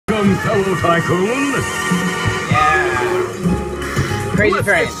morning, fellow Tycoon. Yeah. Crazy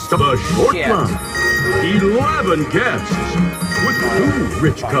train. Let's of a short Shit. line. 11 guests with 2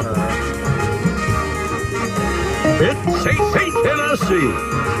 rich couples. It's St. Tennessee,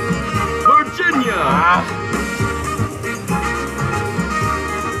 Virginia.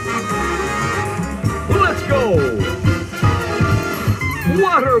 Let's go.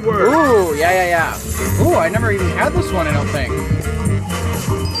 Waterworks. Ooh, yeah. Ooh, I never even had this one, I don't think.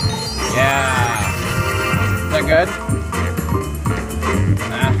 Yeah. Is that good?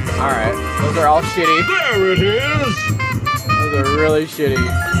 Nah, alright. Those are all shitty. There it is. Those are really shitty.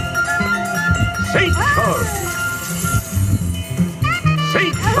 St. Charles.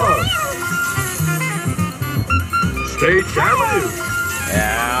 St. Charles. State Avenue.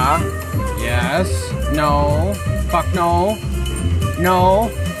 Yeah. Yes. No. Fuck no. No.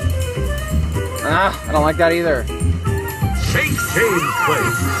 I don't like that either. St. James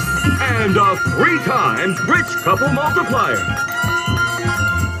Place. And a 3 times rich couple multiplier.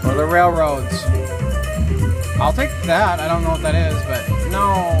 Or the railroads. I'll take that. I don't know what that is, but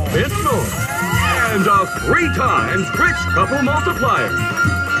no. It's north. And a 3 times rich couple multiplier.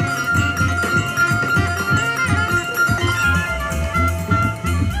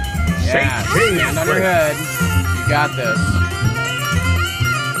 Yeah, stand on your head. You got this.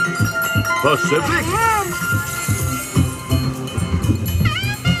 Pacific.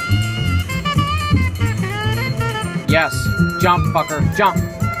 Yes. Jump, fucker. Jump.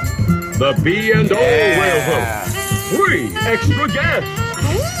 The B&O Railroad. 3 extra guests.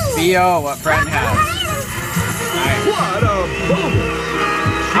 B.O. what Brent has. Nice. What a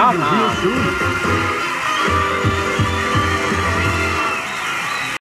bonus. Come on.